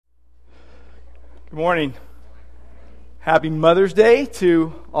Good morning. Happy Mother's Day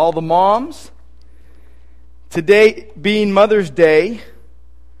to all the moms. Today being Mother's Day,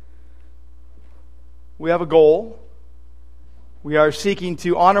 we have a goal. We are seeking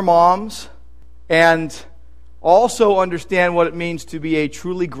to honor moms and also understand what it means to be a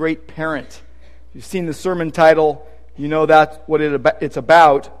truly great parent. If you've seen the sermon title, you know that's what it's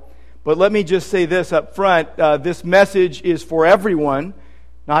about. But let me just say this up front. This message is for everyone,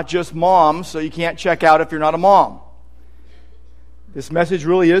 not just moms, so you can't check out if you're not a mom. This message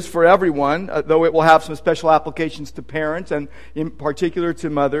really is for everyone, though it will have some special applications to parents and in particular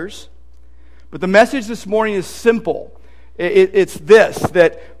to mothers. But the message this morning is simple. It's this,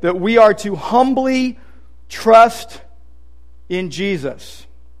 that we are to humbly trust in Jesus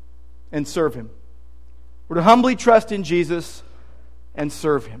and serve Him. We're to humbly trust in Jesus and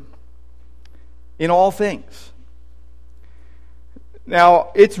serve Him in all things.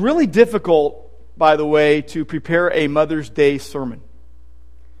 Now, it's really difficult, by the way, to prepare a Mother's Day sermon.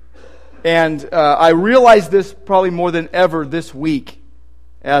 And I realized this probably more than ever this week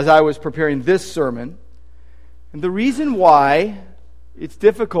as I was preparing this sermon. And the reason why it's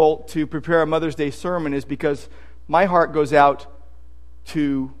difficult to prepare a Mother's Day sermon is because my heart goes out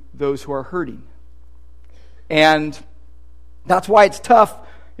to those who are hurting. And that's why it's tough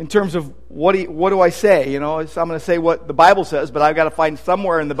in terms of what do I say? You know, I'm going to say what the Bible says, but I've got to find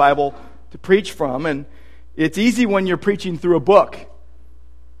somewhere in the Bible to preach from. And it's easy when you're preaching through a book.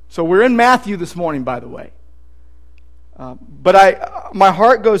 So we're in Matthew this morning, by the way. But my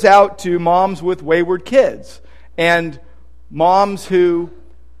heart goes out to moms with wayward kids and moms whose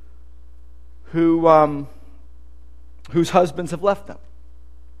husbands have left them,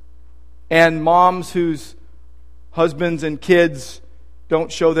 and moms whose husbands and kids don't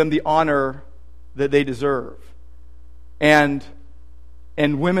show them the honor that they deserve, and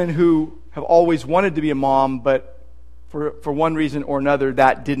women who have always wanted to be a mom, but for one reason or another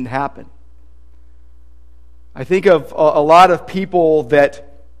that didn't happen. I think of a lot of people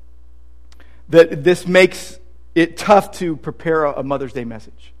that this makes it tough to prepare a Mother's Day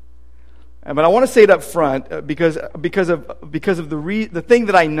message. But I want to say it up front because of the thing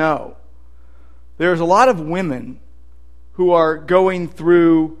that I know. There's a lot of women who are going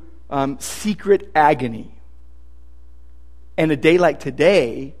through secret agony. And a day like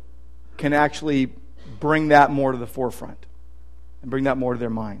today can actually bring that more to the forefront and bring that more to their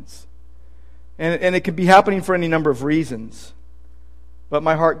minds. And it could be happening for any number of reasons. But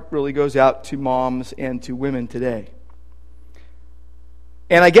my heart really goes out to moms and to women today.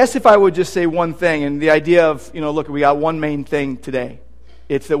 And I guess if I would just say one thing, and the idea of, look, we got one main thing today.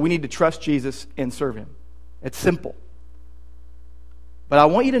 It's that we need to trust Jesus and serve Him. It's simple. But I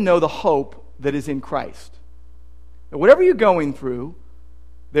want you to know the hope that is in Christ. That whatever you're going through,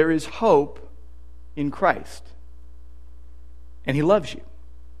 there is hope in Christ. And He loves you.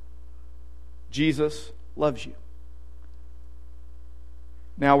 Jesus loves you.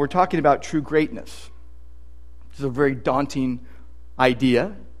 Now, we're talking about true greatness. This is a very daunting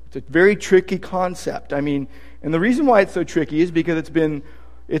idea. It's a very tricky concept. And the reason why it's so tricky is because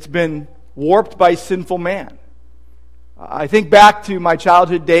it's been warped by sinful man. I think back to my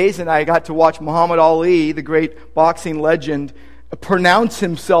childhood days, and I got to watch Muhammad Ali, the great boxing legend, pronounce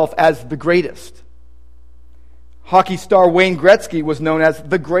himself as the greatest. Hockey star Wayne Gretzky was known as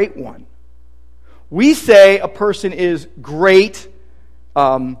the Great One. We say a person is great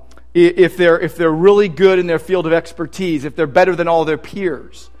if they're really good in their field of expertise, if they're better than all their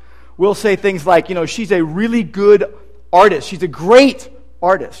peers. We'll say things like, she's a really good artist. She's a great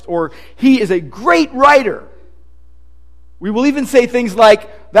artist. Or he is a great writer. We will even say things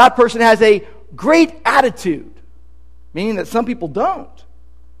like, that person has a great attitude, meaning that some people don't,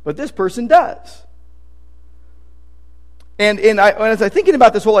 but this person does. And as I'm thinking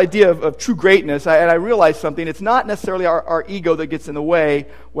about this whole idea of true greatness, I realized something. It's not necessarily our ego that gets in the way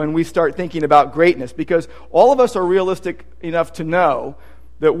when we start thinking about greatness, because all of us are realistic enough to know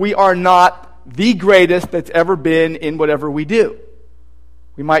that we are not the greatest that's ever been in whatever we do.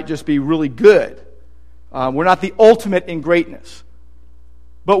 We might just be really good. We're not the ultimate in greatness.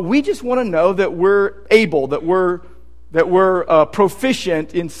 But we just want to know that we're able, that we're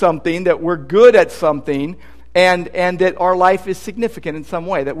proficient in something, that we're good at something, and that our life is significant in some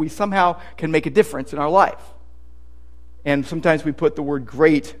way, that we somehow can make a difference in our life. And sometimes we put the word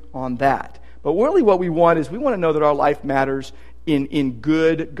great on that. But really what we want is we want to know that our life matters in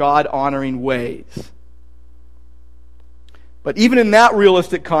good, God-honoring ways. But even in that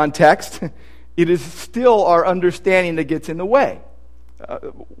realistic context, it is still our understanding that gets in the way.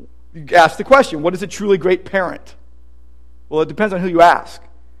 You ask the question, what is a truly great parent? Well, it depends on who you ask.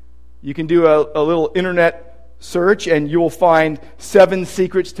 You can do a little internet search and you will find 7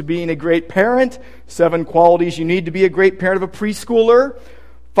 secrets to being a great parent, 7 qualities you need to be a great parent of a preschooler,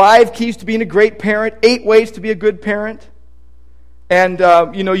 5 keys to being a great parent, 8 ways to be a good parent. And,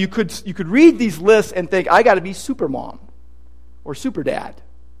 you could read these lists and think, I got to be super mom or super dad.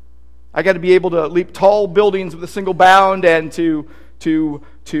 I got to be able to leap tall buildings with a single bound and to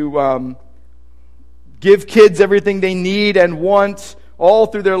give kids everything they need and want all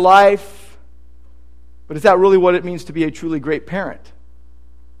through their life. But is that really what it means to be a truly great parent?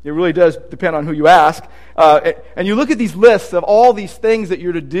 It really does depend on who you ask. And you look at these lists of all these things that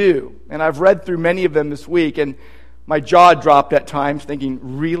you're to do, and I've read through many of them this week, and my jaw dropped at times thinking,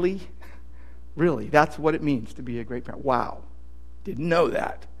 really? Really? That's what it means to be a great parent? Wow. Didn't know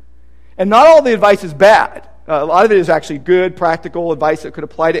that. And not all the advice is bad. A lot of it is actually good, practical advice that could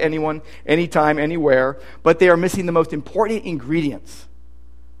apply to anyone, anytime, anywhere, but they are missing the most important ingredients.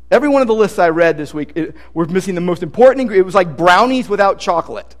 Every one of the lists I read this week, we're missing the most important ingredient. It was like brownies without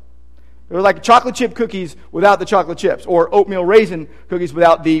chocolate. It was like chocolate chip cookies without the chocolate chips, or oatmeal raisin cookies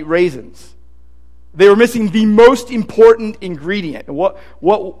without the raisins. They were missing the most important ingredient. What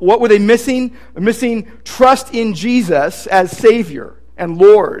were they missing? Missing trust in Jesus as Savior and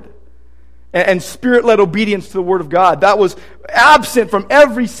Lord, and Spirit-led obedience to the Word of God. That was absent from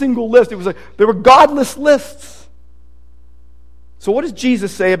every single list. They were godless lists. So what does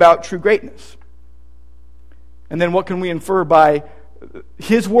Jesus say about true greatness? And then what can we infer by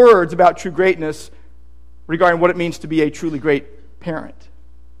His words about true greatness regarding what it means to be a truly great parent?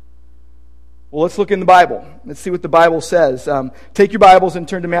 Well, let's look in the Bible. Let's see what the Bible says. Take your Bibles and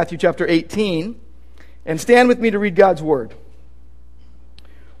turn to Matthew chapter 18 and stand with me to read God's Word.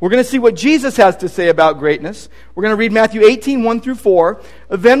 We're going to see what Jesus has to say about greatness. We're going to read Matthew 18, 1 through 4.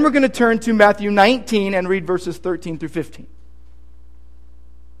 Then we're going to turn to Matthew 19 and read verses 13 through 15.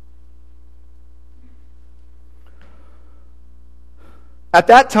 At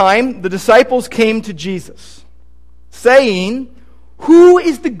that time, the disciples came to Jesus, saying, "Who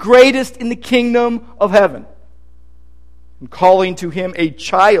is the greatest in the kingdom of heaven?" And calling to him a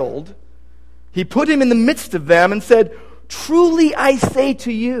child, he put him in the midst of them and said, "Truly I say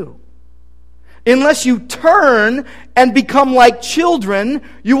to you, unless you turn and become like children,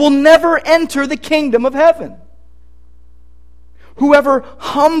 you will never enter the kingdom of heaven. Whoever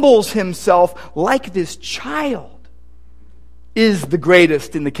humbles himself like this child is the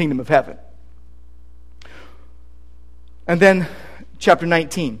greatest in the kingdom of heaven." And then chapter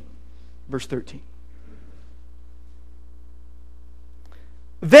 19, verse 13.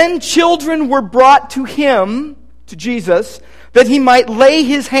 Then children were brought to him, to Jesus, that he might lay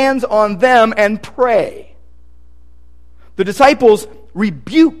his hands on them and pray. The disciples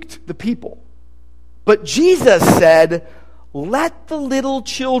rebuked the people, but Jesus said, "Let the little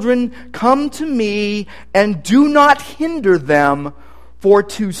children come to me, and do not hinder them, for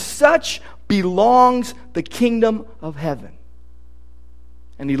to such belongs the kingdom of heaven."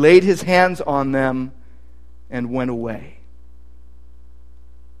 And he laid his hands on them and went away.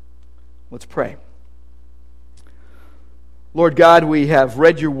 Let's pray. Lord God, we have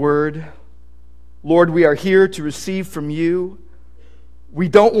read your word. Lord, we are here to receive from you. We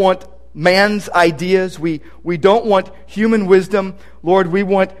don't want man's ideas. We don't want human wisdom. Lord, we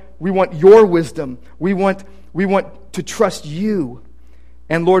want your wisdom. We want to trust you.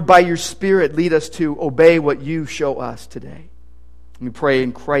 And Lord, by your Spirit, lead us to obey what you show us today. We pray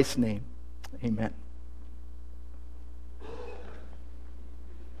in Christ's name. Amen.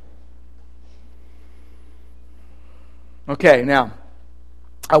 Okay, now,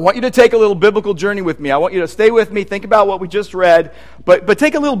 I want you to take a little biblical journey with me. I want you to stay with me, think about what we just read, but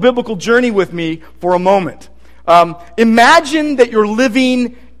take a little biblical journey with me for a moment. Imagine that you're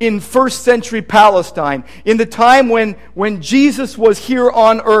living in first century Palestine, in the time when Jesus was here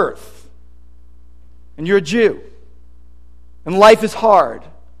on earth. And you're a Jew. And life is hard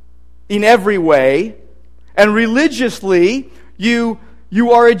in every way. And religiously, you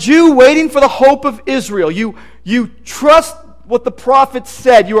are a Jew waiting for the hope of Israel. You trust what the prophets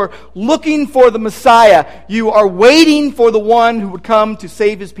said. You are looking for the Messiah. You are waiting for the one who would come to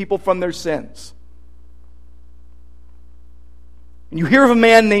save his people from their sins. And you hear of a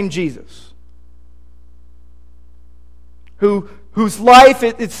man named Jesus, whose life,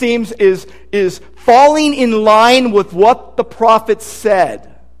 it seems, is falling in line with what the prophets said.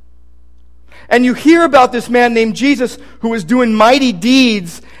 And you hear about this man named Jesus who is doing mighty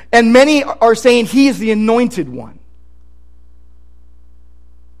deeds, and many are saying he is the anointed one.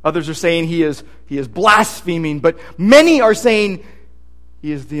 Others are saying he is blaspheming, but many are saying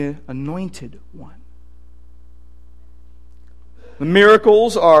he is the anointed one. The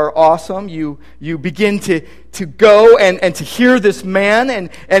miracles are awesome. You begin to go and to hear this man and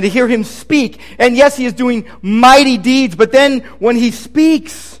to hear him speak. And yes, he is doing mighty deeds, but then when he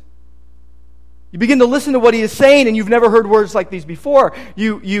speaks, you begin to listen to what he is saying, and you've never heard words like these before.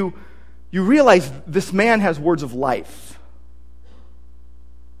 You realize this man has words of life.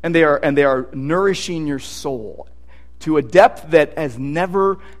 And they are nourishing your soul to a depth that has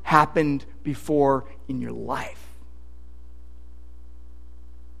never happened before in your life.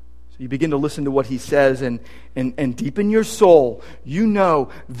 So you begin to listen to what he says, and deep in your soul, you know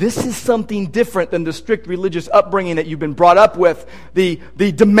this is something different than the strict religious upbringing that you've been brought up with, the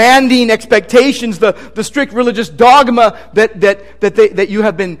demanding expectations, the strict religious dogma that you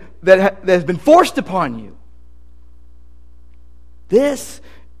have been that has been forced upon you. This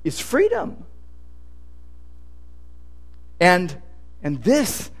is freedom. And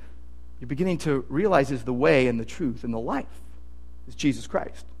this, you're beginning to realize, is the way and the truth and the life. It's Jesus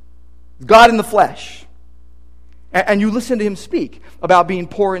Christ. It's God in the flesh. And you listen to him speak about being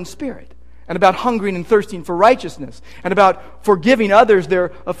poor in spirit, and about hungering and thirsting for righteousness, and about forgiving others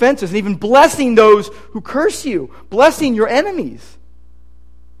their offenses, and even blessing those who curse you, blessing your enemies,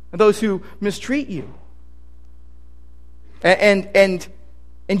 and those who mistreat you. And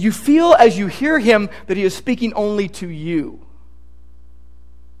you feel as you hear him that he is speaking only to you.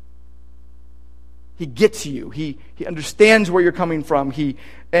 He gets you. He understands where you're coming from.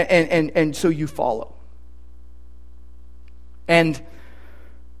 And so you follow. And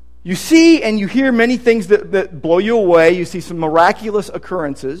you see and you hear many things that blow you away. You see some miraculous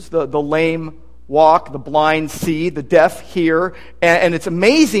occurrences. The lame walk, the blind see, the deaf hear. And it's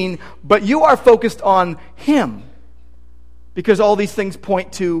amazing, but you are focused on him. Because all these things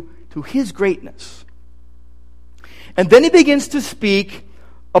point to his greatness. And then he begins to speak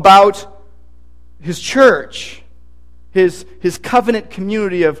about his church, his covenant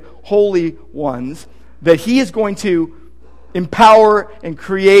community of holy ones, that he is going to empower and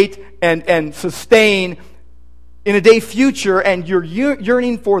create and sustain in a day future, and you're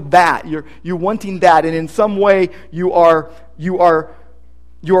yearning for that. You're wanting that, and in some way you are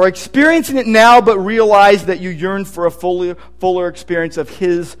experiencing it now, but realize that you yearn for a fuller experience of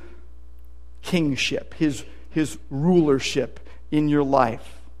his kingship, his rulership in your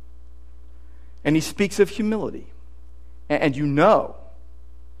life. And he speaks of humility. And you know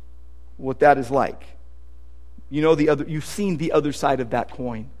what that is like. You know you've seen the other side of that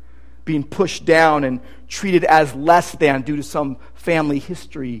coin. Being pushed down and treated as less than due to some family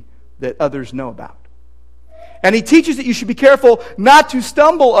history that others know about. And he teaches that you should be careful not to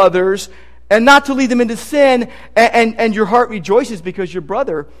stumble others and not to lead them into sin. And your heart rejoices because your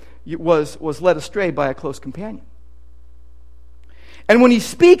brother was led astray by a close companion. And when he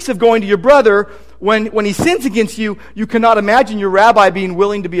speaks of going to your brother, when he sins against you, you cannot imagine your rabbi being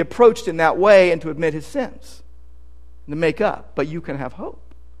willing to be approached in that way and to admit his sins and to make up. But you can have hope.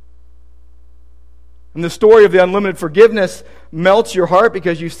 And the story of the unlimited forgiveness melts your heart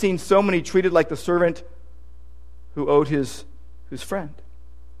because you've seen so many treated like the servant who owed his friend.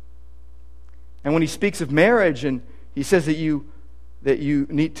 And when he speaks of marriage and he says that you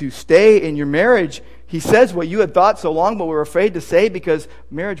need to stay in your marriage, he says what you had thought so long but were afraid to say because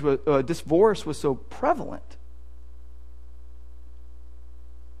divorce was so prevalent.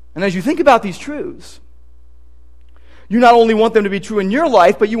 And as you think about these truths, you not only want them to be true in your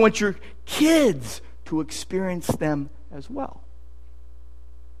life, but you want your kids to experience them as well.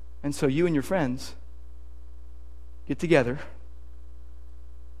 And so you and your friends get together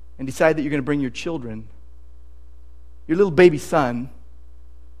and decide that you're going to bring your children, your little baby son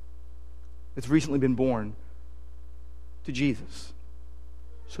that's recently been born, to Jesus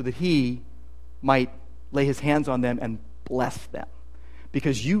so that he might lay his hands on them and bless them.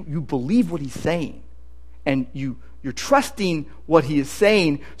 Because you believe what he's saying and you're trusting what he is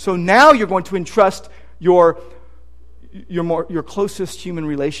saying. So now you're going to entrust your closest human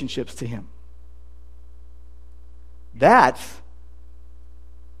relationships to him. That's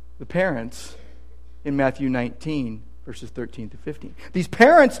the parents in Matthew 19, verses 13 to 15. These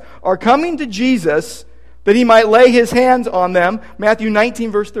parents are coming to Jesus that he might lay his hands on them. Matthew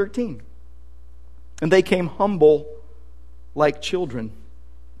 19, verse 13. And they came humble like children.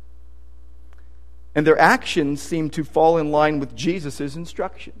 And their actions seem to fall in line with Jesus'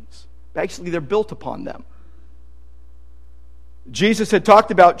 instructions. Actually, they're built upon them. Jesus had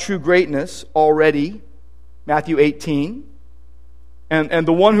talked about true greatness already, Matthew 18. And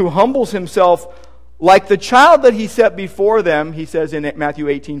the one who humbles himself like the child that he set before them, he says in Matthew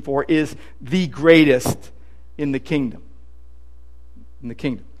 18:4, is the greatest in the kingdom. In the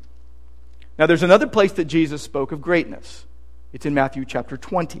kingdom. Now there's another place that Jesus spoke of greatness. It's in Matthew chapter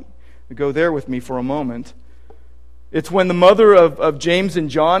 20. Go there with me for a moment. It's when the mother of James and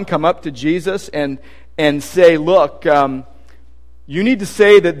John come up to Jesus and say, look, you need to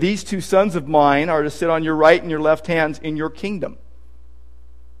say that these two sons of mine are to sit on your right and your left hands in your kingdom.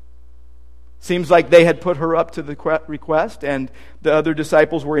 Seems like they had put her up to the request, and the other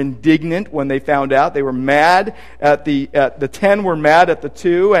disciples were indignant when they found out. They were mad at the 10 were mad at the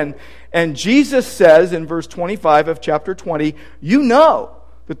 2, and Jesus says in verse 25 of chapter 20, you know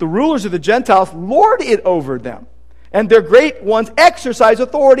that the rulers of the Gentiles lord it over them, and their great ones exercise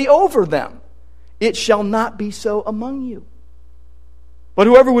authority over them. It shall not be so among you. But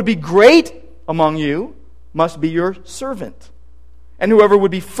whoever would be great among you must be your servant. And whoever would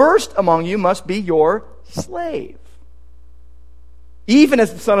be first among you must be your slave. Even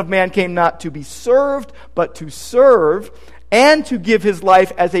as the Son of Man came not to be served, but to serve, and to give his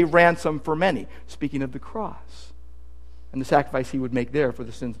life as a ransom for many. Speaking of the cross and the sacrifice he would make there for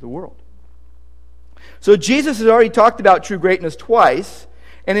the sins of the world. So Jesus has already talked about true greatness twice,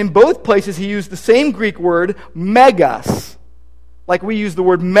 and in both places he used the same Greek word, megas, like we use the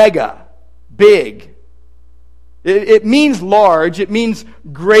word mega, big. It means large. It means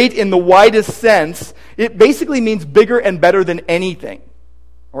great in the widest sense. It basically means bigger and better than anything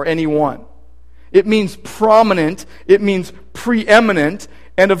or anyone. It means prominent. It means preeminent.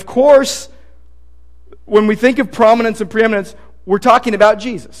 And of course, when we think of prominence and preeminence, we're talking about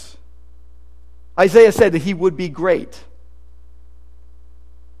Jesus. Isaiah said that he would be great.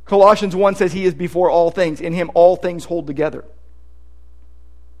 Colossians 1 says he is before all things. In him all things hold together.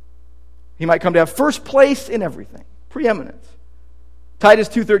 He might come to have first place in everything. Preeminence. Titus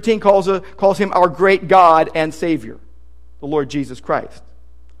 2:13 calls him our great God and Savior, the Lord Jesus Christ.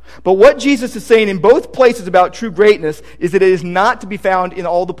 But what Jesus is saying in both places about true greatness is that it is not to be found in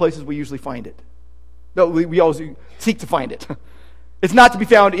all the places we usually find it. No, we always seek to find it. It's not to be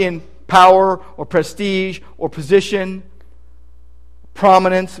found in power or prestige or position,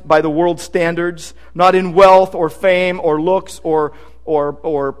 prominence by the world's standards, not in wealth or fame or looks or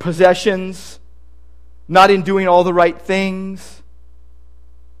possessions, not in doing all the right things.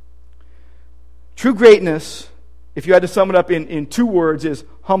 True greatness, if you had to sum it up in 2 words, is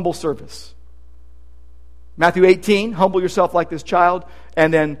humble service. Matthew 18, humble yourself like this child.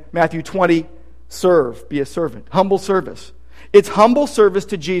 And then Matthew 20, serve, be a servant. Humble service. It's humble service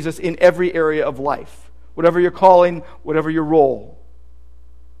to Jesus in every area of life. Whatever your calling, whatever your role.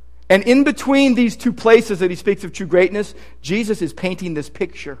 And in between these 2 places that he speaks of true greatness, Jesus is painting this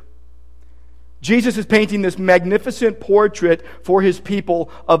picture. Jesus is painting this magnificent portrait for his people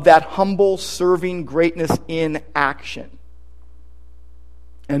of that humble, serving greatness in action.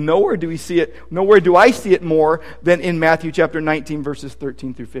 And nowhere do I see it more than in Matthew chapter 19, verses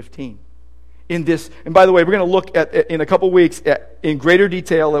 13 through 15. In this, and by the way, we're going to look at in a couple weeks in greater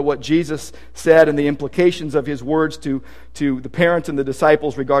detail at what Jesus said and the implications of his words to the parents and the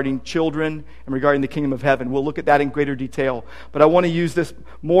disciples regarding children and regarding the kingdom of heaven. We'll look at that in greater detail. But I want to use this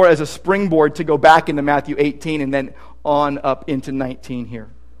more as a springboard to go back into Matthew 18 and then on up into 19 here.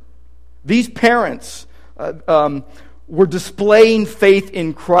 These parents were displaying faith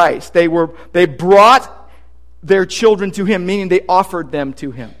in Christ. They brought their children to him, meaning they offered them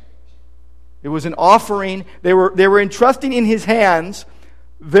to him. It was an offering. They were entrusting in his hands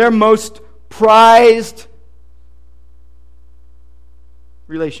their most prized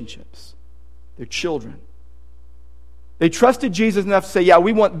relationships, their children. They trusted Jesus enough to say, yeah,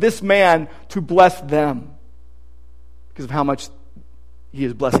 we want this man to bless them because of how much he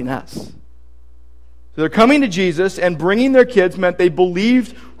is blessing us. So they're coming to Jesus, and bringing their kids meant they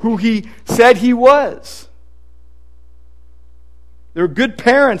believed who he said he was. They were good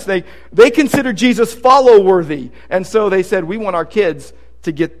parents. They considered Jesus follow-worthy. And so they said, we want our kids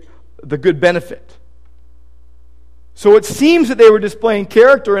to get the good benefit. So it seems that they were displaying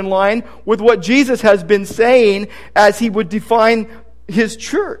character in line with what Jesus has been saying as he would define his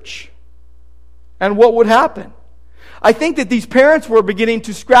church and what would happen. I think that these parents were beginning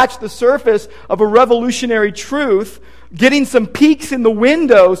to scratch the surface of a revolutionary truth, getting some peeks in the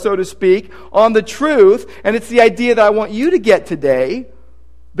window, so to speak, on the truth. And it's the idea that I want you to get today,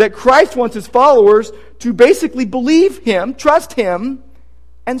 that Christ wants his followers to basically believe him, trust him,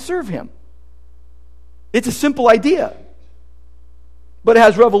 and serve him. It's a simple idea, but it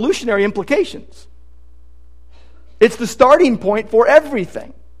has revolutionary implications. It's the starting point for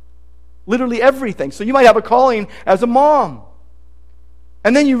everything. Literally everything. So you might have a calling as a mom.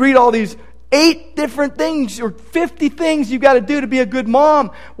 And then you read all these 8 different things or 50 things you've got to do to be a good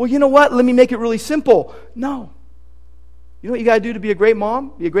mom. Well, you know what? Let me make it really simple. No. You know what you got to do to be a great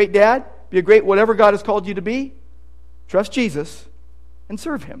mom? Be a great dad? Be a great whatever God has called you to be? Trust Jesus and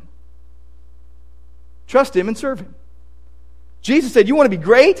serve Him. Trust Him and serve Him. Jesus said, you want to be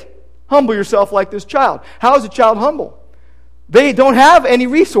great? Humble yourself like this child. How is a child humble? They don't have any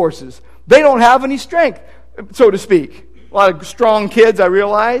resources. They don't have any strength, so to speak. A lot of strong kids, I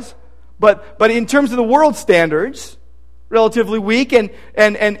realize. But in terms of the world's standards, relatively weak and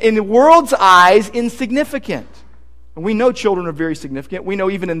in the world's eyes, insignificant. And we know children are very significant. We know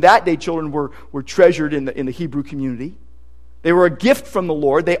even in that day, children were treasured in the Hebrew community. They were a gift from the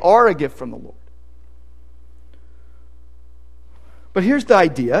Lord. They are a gift from the Lord. But here's the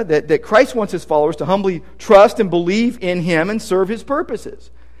idea that Christ wants His followers to humbly trust and believe in Him and serve His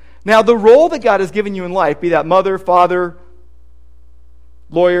purposes. Now, the role that God has given you in life, be that mother, father,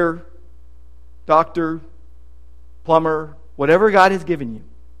 lawyer, doctor, plumber, whatever God has given you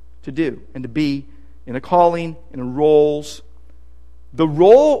to do and to be in a calling, in roles, the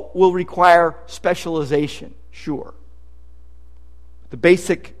role will require specialization, sure. The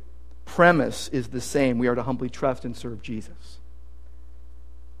basic premise is the same. We are to humbly trust and serve Jesus.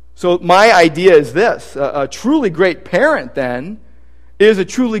 So my idea is this. A truly great parent, then, is a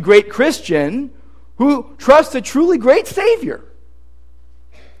truly great Christian who trusts a truly great Savior.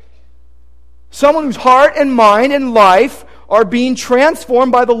 Someone whose heart and mind and life are being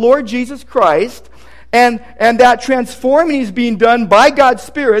transformed by the Lord Jesus Christ, and that transforming is being done by God's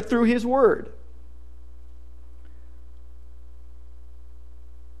Spirit through His Word.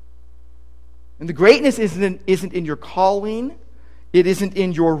 And the greatness isn't in your calling, it isn't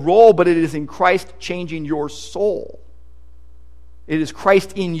in your role, but it is in Christ changing your soul. It is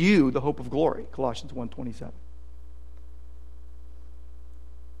Christ in you, the hope of glory, Colossians 1:27.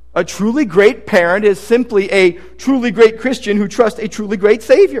 A truly great parent is simply a truly great Christian who trusts a truly great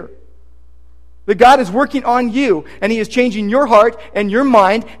Savior. That God is working on you, and He is changing your heart and your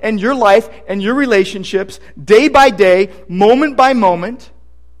mind and your life and your relationships day by day, moment by moment.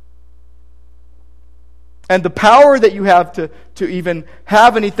 And the power that you have to even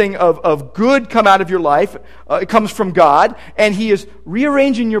have anything of good come out of your life, it comes from God, and He is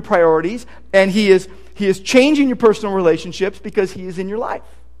rearranging your priorities, and He is changing your personal relationships because He is in your life.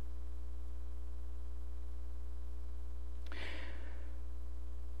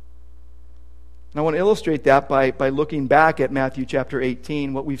 And I want to illustrate that by looking back at Matthew chapter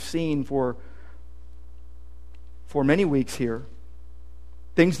 18, what we've seen for many weeks here.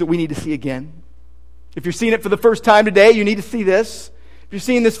 Things that we need to see again. If you're seeing it for the first time today, you need to see this. If you're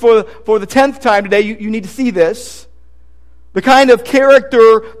seeing this for the 10th time today, you need to see this. The kind of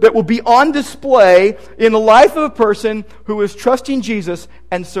character that will be on display in the life of a person who is trusting Jesus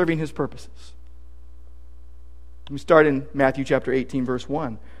and serving His purposes. We start in Matthew chapter 18, verse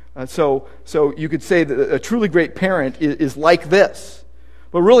 1. So you could say that a truly great parent is like this.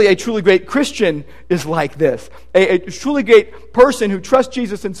 But really, a truly great Christian is like this. A truly great person who trusts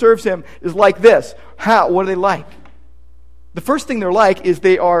Jesus and serves Him is like this. How? What are they like? The first thing they're like is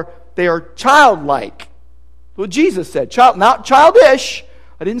they are childlike. What Jesus said. Not childish.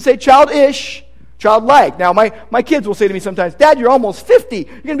 I didn't say childish. Childlike. Now, my kids will say to me sometimes, Dad, you're almost 50. You're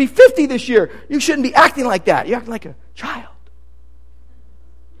going to be 50 this year. You shouldn't be acting like that. You're acting like a child.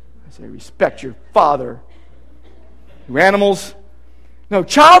 I say, respect your father. You animals. No,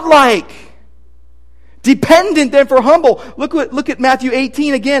 childlike. Dependent, therefore humble. Look at Matthew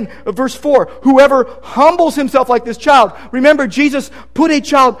 18 again, verse 4. Whoever humbles himself like this child. Remember, Jesus put a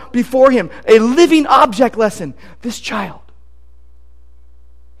child before Him. A living object lesson. This child.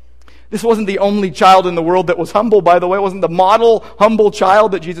 This wasn't the only child in the world that was humble, by the way. It wasn't the model humble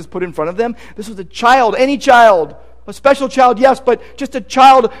child that Jesus put in front of them. This was a child, any child. A special child, yes, but just a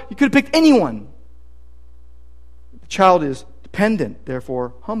child. You could have picked anyone. The child is dependent,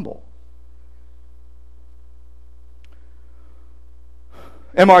 therefore humble.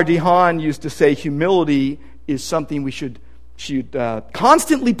 M.R.D. Hahn used to say humility is something we should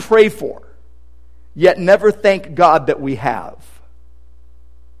constantly pray for, yet never thank God that we have.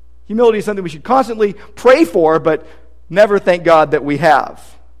 Humility is something we should constantly pray for, but never thank God that we have.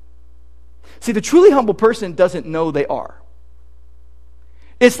 See, the truly humble person doesn't know they are.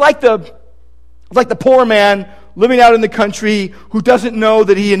 It's like the poor man living out in the country who doesn't know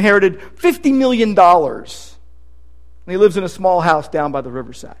that he inherited $50 million. And he lives in a small house down by the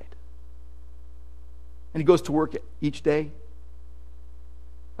riverside. And he goes to work each day.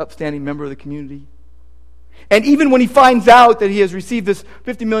 Upstanding member of the community. And even when he finds out that he has received this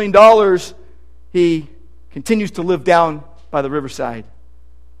 $50 million, he continues to live down by the riverside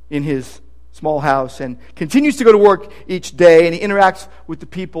in his small house and continues to go to work each day, and he interacts with the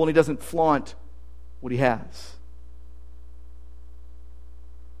people, and he doesn't flaunt what he has.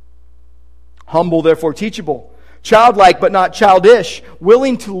 Humble, therefore teachable. Childlike but not childish,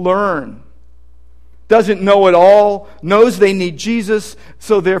 willing to learn. Doesn't know it all, knows they need Jesus,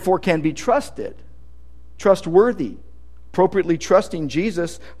 so therefore can be trusted. Trustworthy. Appropriately trusting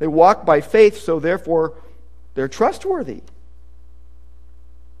Jesus. They walk by faith, so therefore they're trustworthy.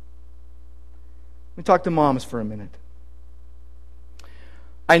 Let me talk to moms for a minute.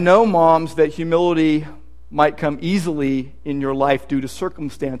 I know, moms, that humility might come easily in your life due to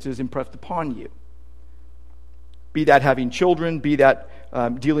circumstances impressed upon you. Be that having children, be that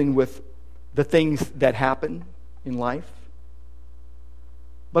dealing with the things that happen in life.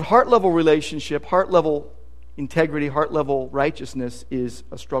 But heart-level relationship, heart-level integrity, heart-level righteousness is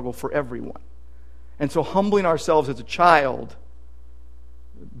a struggle for everyone. And so humbling ourselves as a child,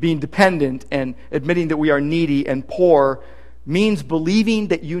 being dependent and admitting that we are needy and poor, means believing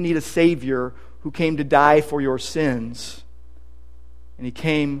that you need a Savior who came to die for your sins. And He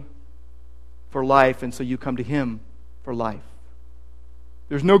came for life, and so you come to Him for life.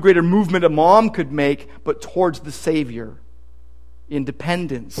 There's no greater movement a mom could make but towards the Savior.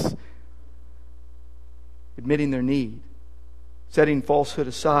 Independence. Admitting their need. Setting falsehood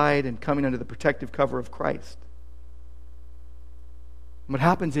aside and coming under the protective cover of Christ. And what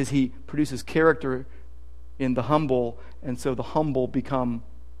happens is He produces character in the humble, and so the humble become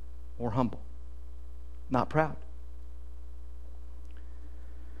more humble. Not proud.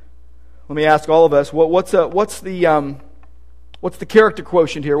 Let me ask all of us, what's the character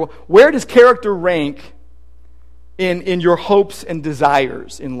quotient here? Where does character rank in your hopes and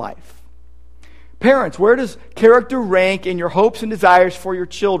desires in life? Parents, where does character rank in your hopes and desires for your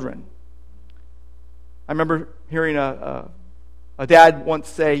children? I remember hearing a dad once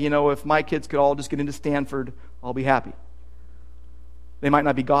say, if my kids could all just get into Stanford, I'll be happy. They might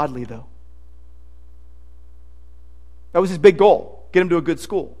not be godly, though. That was his big goal, get them to a good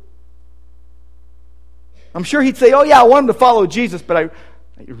school. I'm sure he'd say, oh yeah, I want them to follow Jesus, but I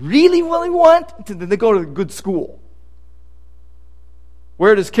really, really want them to go to a good school.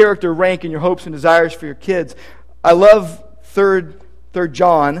 Where does character rank in your hopes and desires for your kids? I love 3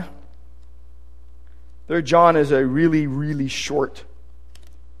 John. 3 John is a really, really short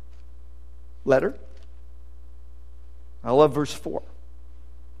letter. I love verse 4.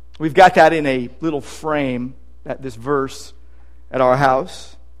 We've got that in a little frame, this verse, at our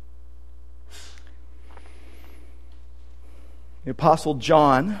house. The Apostle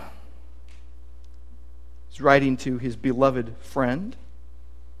John is writing to his beloved friend.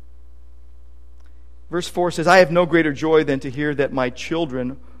 Verse 4 says, I have no greater joy than to hear that my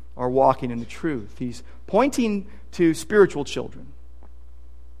children are walking in the truth. He's pointing to spiritual children.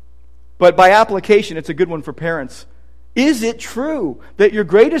 But by application, it's a good one for parents. Is it true that your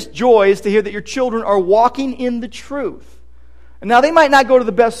greatest joy is to hear that your children are walking in the truth? And now they might not go to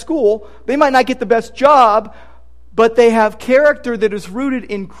the best school, they might not get the best job, but they have character that is rooted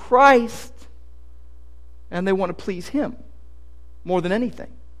in Christ, and they want to please Him more than anything.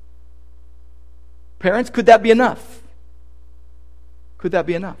 Parents, could that be enough? Could that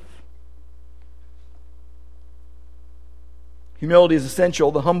be enough? Humility is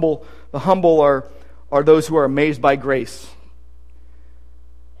essential. The humble are those who are amazed by grace.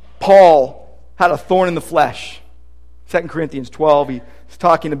 Paul had a thorn in the flesh. 2 Corinthians 12, he's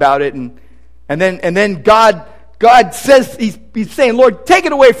talking about it, and then God says, he's saying, Lord, take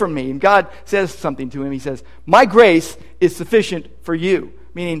it away from me. And God says something to him. He says, my grace is sufficient for you.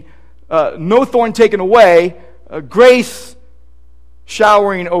 Meaning, no thorn taken away, grace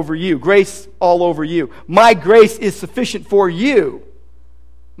showering over you, grace all over you. My grace is sufficient for you.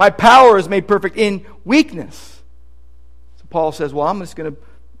 My power is made perfect in weakness. So Paul says, well, I'm just going to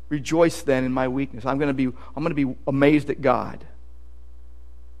rejoice then in my weakness. I'm going to be amazed at God.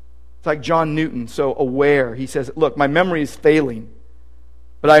 It's like John Newton, so aware. He says, look, my memory is failing,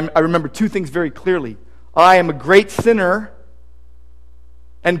 but I remember two things very clearly. I am a great sinner,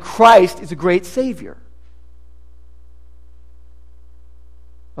 and Christ is a great Savior.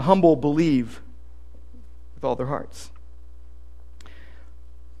 The humble believe with all their hearts.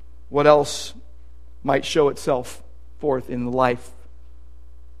 What else might show itself forth in the life?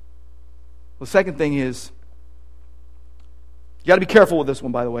 The second thing is, you got to be careful with this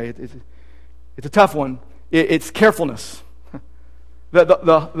one, by the way. It's a tough one. It's carefulness.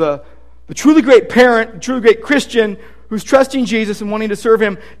 The truly great parent, the truly great Christian who's trusting Jesus and wanting to serve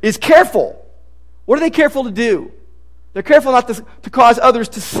Him is careful. What are they careful to do? They're careful not to cause others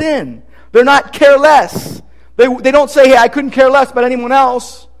to sin. They're not careless. They don't say, hey, I couldn't care less about anyone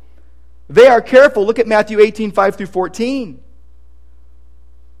else. They are careful. Look at Matthew 18, 5 through 14.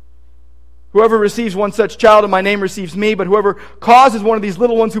 Whoever receives one such child in my name receives me, but whoever causes one of these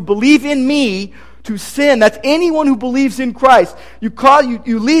little ones who believe in me to sin. That's anyone who believes in Christ.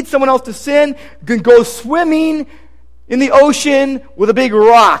 You lead someone else to sin, you can go swimming in the ocean with a big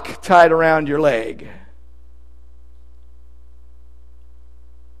rock tied around your leg.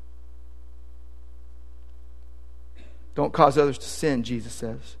 Don't cause others to sin, Jesus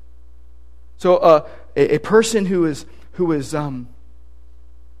says. So a person who is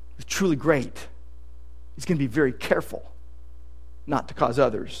truly great is going to be very careful not to cause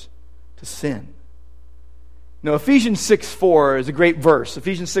others to sin. Now, Ephesians 6:4 is a great verse.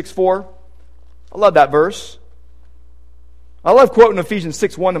 Ephesians 6:4. I love that verse. I love quoting Ephesians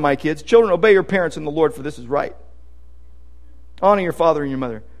 6:1 to my kids. Children, obey your parents in the Lord, for this is right. Honor your father and your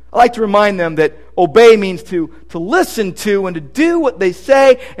mother. I like to remind them that obey means to listen to and to do what they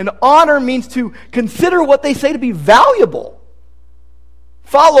say, and honor means to consider what they say to be valuable,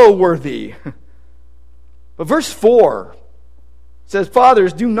 follow-worthy. But verse 4 says,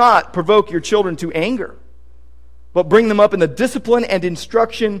 fathers, do not provoke your children to anger, but bring them up in the discipline and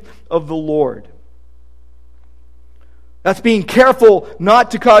instruction of the Lord. That's being careful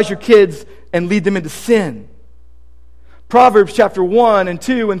not to cause your kids and lead them into sin. Proverbs chapter 1 and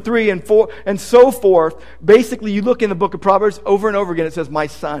 2 and 3 and 4 and so forth. Basically, you look in the book of Proverbs over and over again, it says, my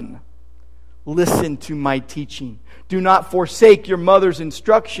son, listen to my teaching. Do not forsake your mother's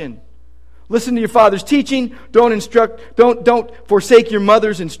instruction. Listen to your father's teaching. Don't forsake your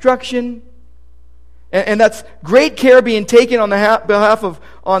mother's instruction. And that's great care being taken on behalf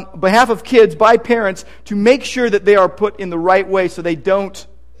of kids by parents to make sure that they are put in the right way so they don't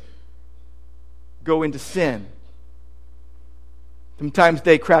go into sin. Sometimes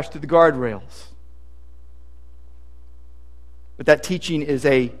they crash through the guardrails. But that teaching is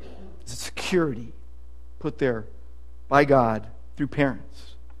a security put there by God through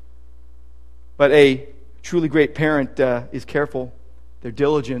parents. But a truly great parent is careful. They're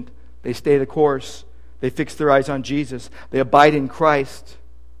diligent. They stay the course. They fix their eyes on Jesus. They abide in Christ.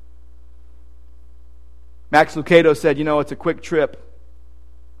 Max Lucado said, it's a quick trip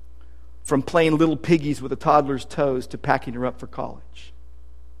from playing little piggies with a toddler's toes to packing her up for college.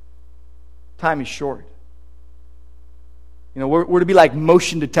 Time is short. We're to be like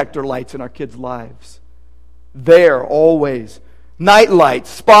motion detector lights in our kids' lives. There, always. Night lights,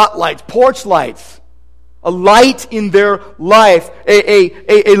 spotlights, porch lights. A light in their life.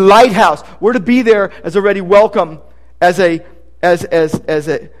 A lighthouse. We're to be there as a ready welcome, as an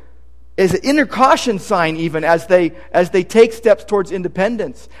inner caution sign, even as they take steps towards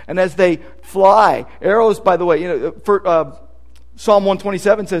independence and as they fly. Arrows, by the way, Psalm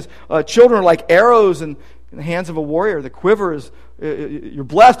 127 says, children are like arrows in the hands of a warrior. The quiver is, you're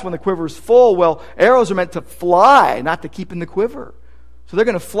blessed when the quiver is full. Well, arrows are meant to fly, not to keep in the quiver. So they're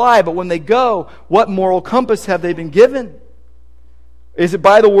going to fly, but when they go, what moral compass have they been given? Is it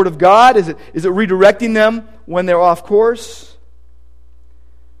by the Word of God? Is it redirecting them when they're off course?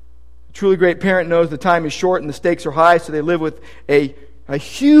 A truly great parent knows the time is short and the stakes are high, so they live with a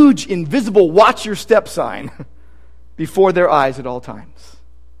huge, invisible watch your step sign before their eyes at all times.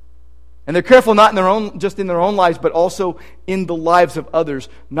 And they're careful not just in their own lives, but also in the lives of others,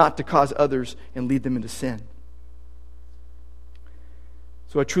 not to cause others and lead them into sin.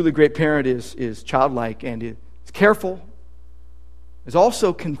 So a truly great parent is childlike and is careful. Is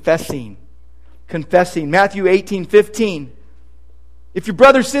also confessing. Matthew 18:15. If your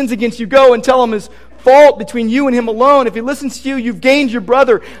brother sins against you, go and tell him his fault between you and him alone. If he listens to you, you've gained your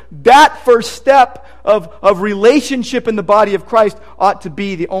brother. That first step of relationship in the body of Christ ought to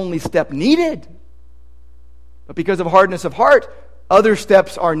be the only step needed. But because of hardness of heart, other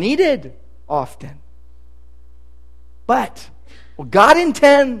steps are needed often. But what God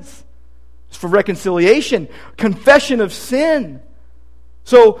intends is for reconciliation, confession of sin.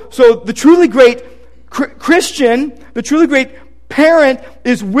 So the truly great Christian, the truly great parent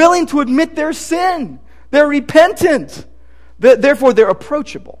is willing to admit their sin. They're repentant. Therefore, they're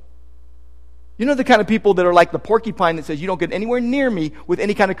approachable. You know the kind of people that are like the porcupine that says, you don't get anywhere near me with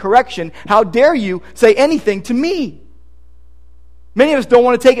any kind of correction. How dare you say anything to me? Many of us don't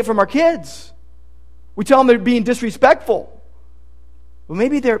want to take it from our kids. We tell them they're being disrespectful. Well,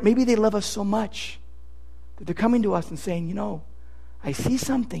 maybe they love us so much that they're coming to us and saying, I see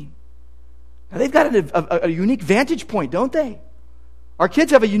something. Now, they've got a unique vantage point, don't they? Our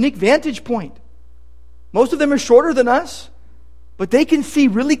kids have a unique vantage point. Most of them are shorter than us, but they can see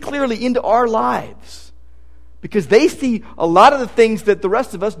really clearly into our lives because they see a lot of the things that the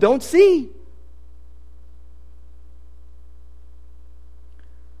rest of us don't see.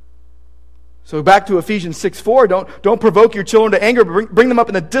 So back to Ephesians 6:4, don't provoke your children to anger, but bring them up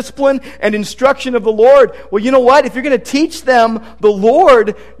in the discipline and instruction of the Lord. Well, you know what? If you're going to teach them the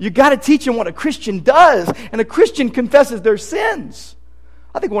Lord, you got to teach them what a Christian does. And a Christian confesses their sins.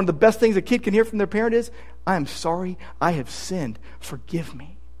 I think one of the best things a kid can hear from their parent is, I am sorry, I have sinned. Forgive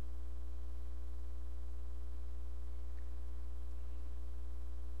me.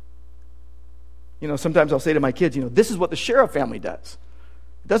 Sometimes I'll say to my kids, this is what the Sciarra family does.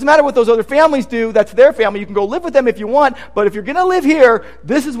 It doesn't matter what those other families do. That's their family. You can go live with them if you want. But if you're going to live here,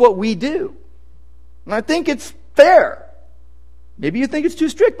 this is what we do. And I think it's fair. Maybe you think it's too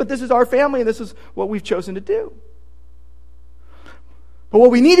strict, but this is our family and this is what we've chosen to do. But what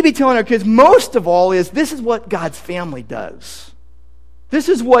we need to be telling our kids most of all is this is what God's family does. This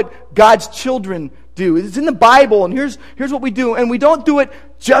is what God's children do. It's in the Bible, and here's what we do. And we don't do it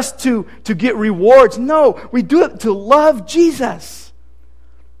just to get rewards. No, we do it to love Jesus.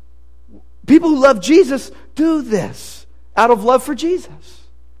 People who love Jesus do this out of love for Jesus.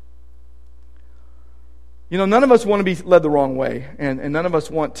 None of us want to be led the wrong way, and none of us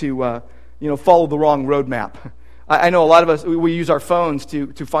want to, follow the wrong roadmap. I know a lot of us, we use our phones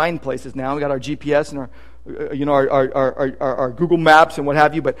to find places now. We got our GPS and our Google Maps and what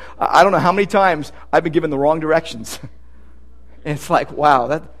have you, but I don't know how many times I've been given the wrong directions. And it's like, wow,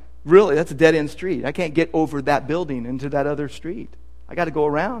 that's a dead-end street. I can't get over that building into that other street. I got to go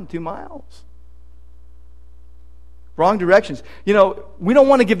around 2 miles. Wrong directions. We don't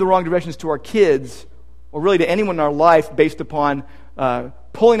want to give the wrong directions to our kids or really to anyone in our life based upon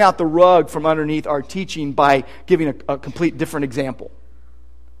pulling out the rug from underneath our teaching by giving a complete different example.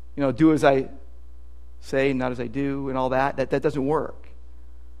 Do as I say, not as I do, and all that. That doesn't work.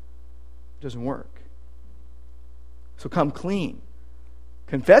 It doesn't work. So come clean.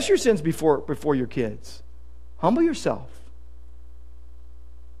 Confess your sins before your kids. Humble yourself.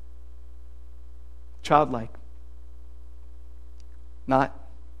 Childlike. Not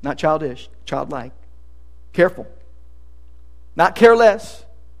childish, childlike. Careful. Not careless.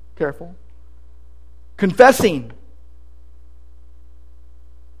 Careful. Confessing.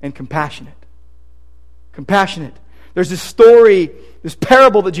 And compassionate. Compassionate. There's this story, this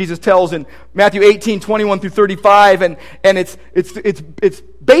parable that Jesus tells in Matthew 18:21-35, and it's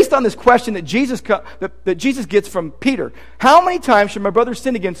based on this question that Jesus gets from Peter. How many times should my brother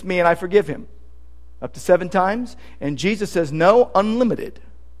sin against me and I forgive him? Up to 7 times? And Jesus says, no, unlimited.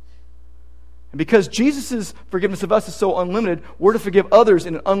 And because Jesus' forgiveness of us is so unlimited, we're to forgive others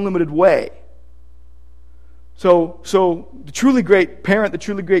in an unlimited way. So the truly great parent, the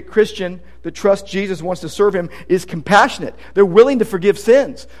truly great Christian that trusts Jesus and wants to serve Him is compassionate. They're willing to forgive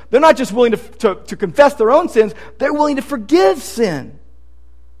sins. They're not just willing to confess their own sins, they're willing to forgive sin.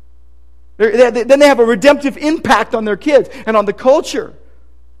 Then they have a redemptive impact on their kids and on the culture.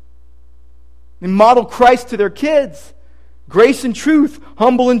 They model Christ to their kids. Grace and truth,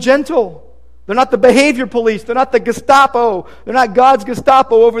 humble and gentle. They're not the behavior police. They're not the Gestapo. They're not God's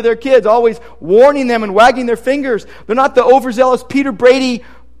Gestapo over their kids, always warning them and wagging their fingers. They're not the overzealous Peter Brady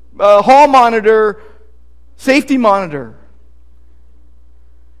hall monitor, safety monitor.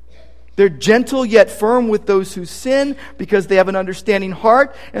 They're gentle yet firm with those who sin because they have an understanding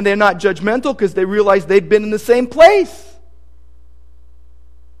heart, and they're not judgmental because they realize they've been in the same place.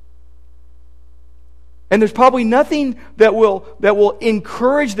 And there's probably nothing that will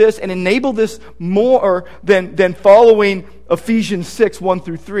encourage this and enable this more than following Ephesians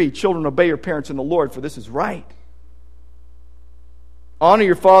 6:1-3. Children, obey your parents in the Lord, for this is right. Honor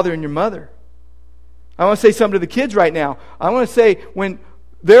your father and your mother. I want to say something to the kids right now. I want to say, when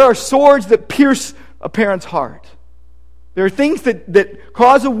there are swords that pierce a parent's heart, there are things that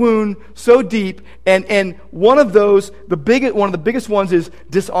cause a wound so deep, and one of those, one of the biggest ones is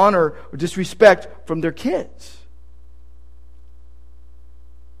dishonor or disrespect from their kids.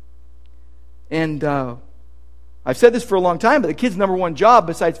 And I've said this for a long time, but the kids' number one job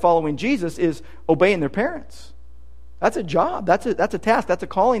besides following Jesus is obeying their parents. That's a job. That's a task. That's a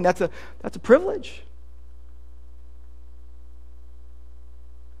calling. That's a privilege.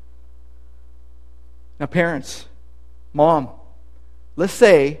 Now, parents, Mom, let's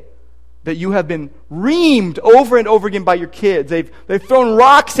say that you have been reamed over and over again by your kids. They've thrown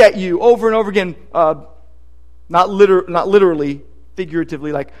rocks at you over and over again, not literally,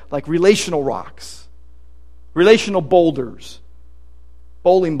 figuratively, like relational rocks, relational boulders,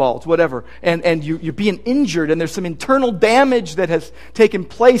 bowling balls, whatever. And you're being injured, and there's some internal damage that has taken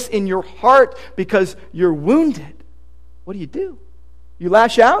place in your heart because you're wounded. What do? You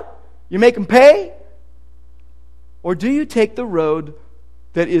lash out? You make them pay? Or do you take the road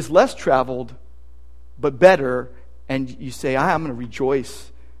that is less traveled but better, and you say, I'm going to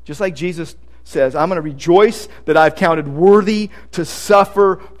rejoice, just like Jesus says, I'm going to rejoice that I've counted worthy to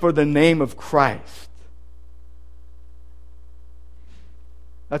suffer for the name of Christ.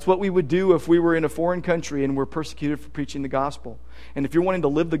 That's what we would do if we were in a foreign country and were persecuted for preaching the gospel. And if you're wanting to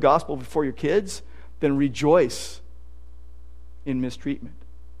live the gospel before your kids, then rejoice in mistreatment.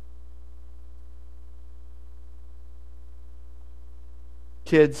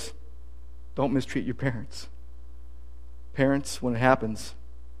 Kids, don't mistreat your parents. Parents, when it happens,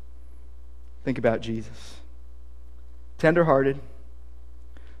 think about Jesus. Tender-hearted,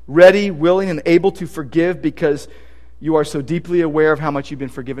 ready, willing, and able to forgive because you are so deeply aware of how much you've been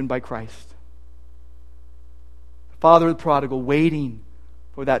forgiven by Christ. The father of the prodigal waiting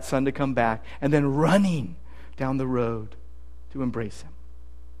for that son to come back and then running down the road to embrace him.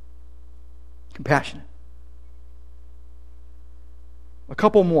 Compassionate. A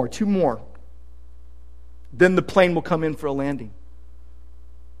couple more, two more. Then the plane will come in for a landing.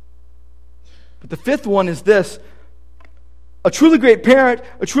 But the fifth one is this. A truly great parent,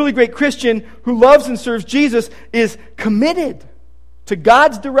 a truly great Christian who loves and serves Jesus is committed to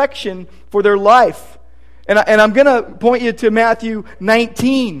God's direction for their life. And I'm going to point you to Matthew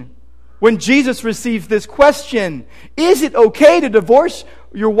 19 when Jesus receives this question. Is it okay to divorce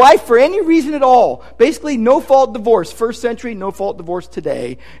your wife for any reason at all? Basically, no-fault divorce. First century, no-fault divorce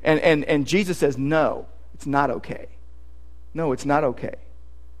today. And Jesus says, no, it's not okay. No, it's not okay.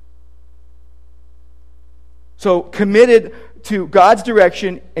 So committed to God's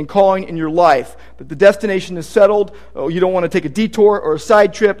direction and calling in your life. That the destination is settled. Oh, you don't want to take a detour or a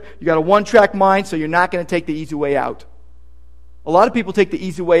side trip. You got a one-track mind, so you're not going to take the easy way out. A lot of people take the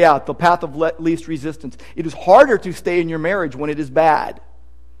easy way out, the path of least resistance. It is harder to stay in your marriage when it is bad.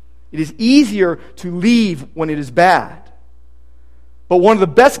 It is easier to leave when it is bad. But one of the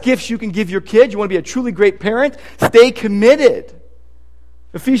best gifts you can give your kids, you want to be a truly great parent, stay committed.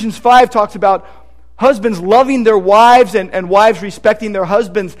 Ephesians 5 talks about husbands loving their wives and wives respecting their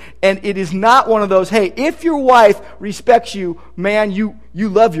husbands. And it is not one of those, hey, if your wife respects you, man, you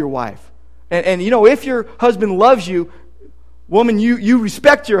love your wife. And if your husband loves you, woman, you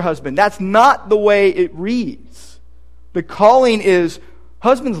respect your husband. That's not the way it reads. The calling is,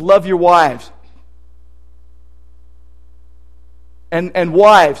 husbands, love your wives. And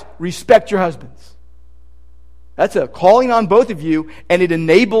wives, respect your husbands. That's a calling on both of you, and it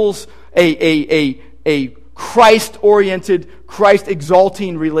enables a Christ-oriented,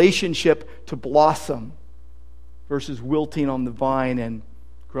 Christ-exalting relationship to blossom versus wilting on the vine and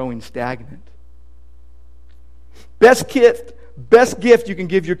growing stagnant. Best gift you can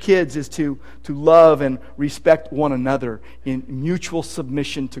give your kids is to love and respect one another in mutual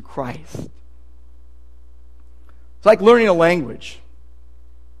submission to Christ. It's like learning a language.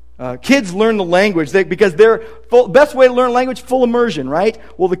 Kids learn the language because they're best way to learn language, full immersion, right?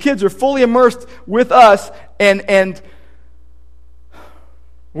 Well, the kids are fully immersed with us, and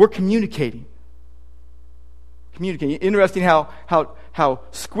we're communicating. Interesting how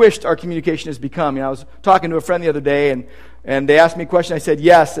squished our communication has become. I was talking to a friend the other day, and they asked me a question. I said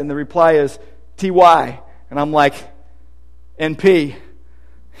yes, and the reply is TY, and I'm like NP,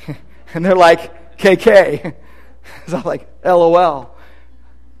 and they're like KK. So I'm like LOL.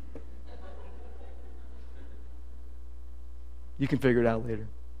 You can figure it out later.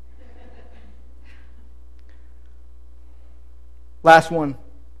 Last one.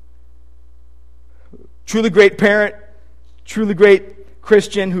 Truly great parent, truly great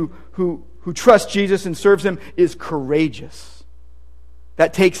Christian who trusts Jesus and serves Him is courageous.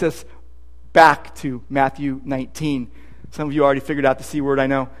 That takes us back to Matthew 19. Some of you already figured out the C word, I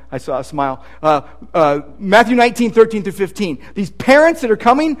know. I saw a smile. Matthew 19, 13 through 15. These parents that are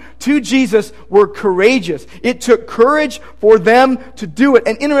coming to Jesus were courageous. It took courage for them to do it.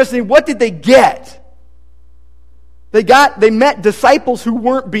 And interestingly, what did they get? They met disciples who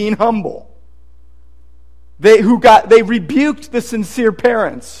weren't being humble. They rebuked the sincere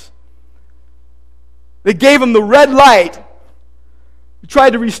parents. They gave them the red light. They tried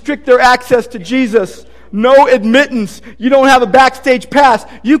to restrict their access to Jesus. No admittance. You don't have a backstage pass.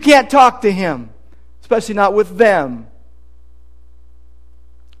 You can't talk to Him, especially not with them.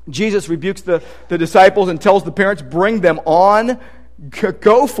 Jesus rebukes the disciples and tells the parents, bring them on.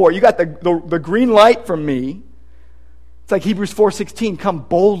 Go for it. You got the green light from me. It's like Hebrews 4:16. Come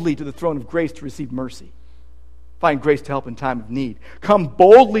boldly to the throne of grace to receive mercy. Find grace to help in time of need. Come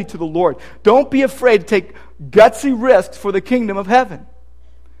boldly to the Lord. Don't be afraid to take gutsy risks for the kingdom of heaven.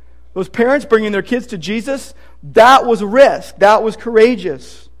 Those parents bringing their kids to Jesus, that was a risk. That was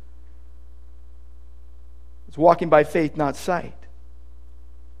courageous. It's walking by faith, not sight.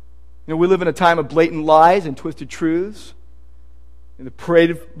 We live in a time of blatant lies and twisted truths. and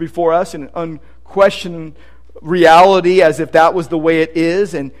paraded before us in an unquestioned reality as if that was the way it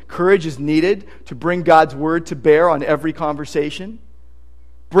is, and courage is needed to bring God's Word to bear on every conversation.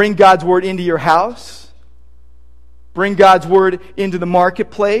 Bring God's Word into your house. Bring God's Word into the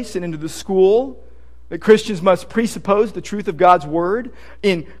marketplace and into the school. That Christians must presuppose the truth of God's Word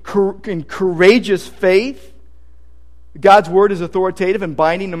in courageous faith. God's Word is authoritative and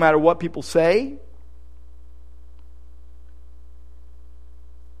binding no matter what people say.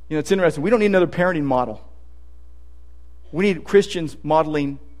 It's interesting. We don't need another parenting model. We need Christians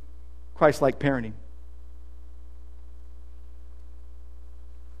modeling Christ-like parenting.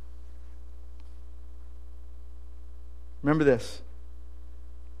 Remember this.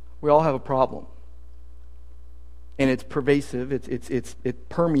 We all have a problem. And it's pervasive. It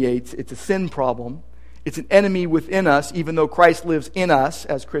permeates. It's a sin problem. It's an enemy within us, even though Christ lives in us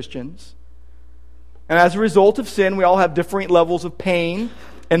as Christians. And as a result of sin, we all have different levels of pain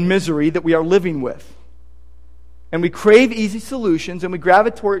and misery that we are living with. And we crave easy solutions, and we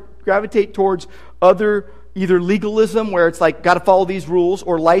gravitate towards other, either legalism, where it's like, got to follow these rules,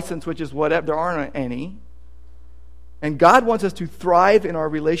 or license, which is whatever. There aren't any. And God wants us to thrive in our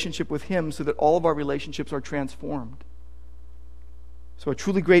relationship with Him so that all of our relationships are transformed. So a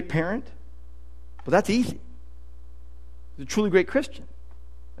truly great parent, well, that's easy. A truly great Christian,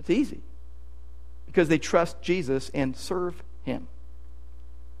 that's easy. Because they trust Jesus and serve Him.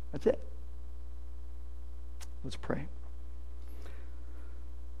 That's it. Let's pray.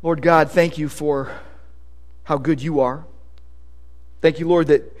 Lord God, thank you for how good you are. Thank you, Lord,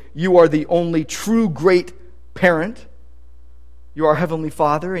 that you are the only true great parent. You are our Heavenly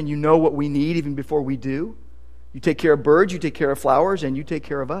Father, and you know what we need even before we do. You take care of birds, you take care of flowers, and you take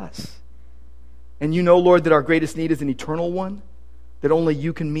care of us. And you know, Lord, that our greatest need is an eternal one that only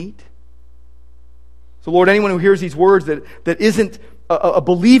you can meet. So, Lord, anyone who hears these words that isn't a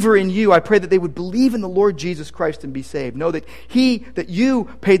believer in you, I pray that they would believe in the Lord Jesus Christ and be saved. Know that you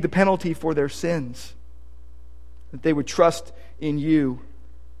paid the penalty for their sins. That they would trust in you.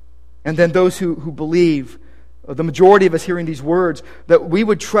 And then those who believe, the majority of us hearing these words, that we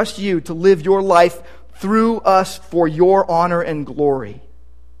would trust you to live your life through us for your honor and glory.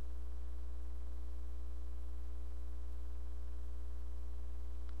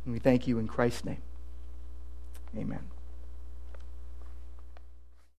 And we thank you in Christ's name. Amen.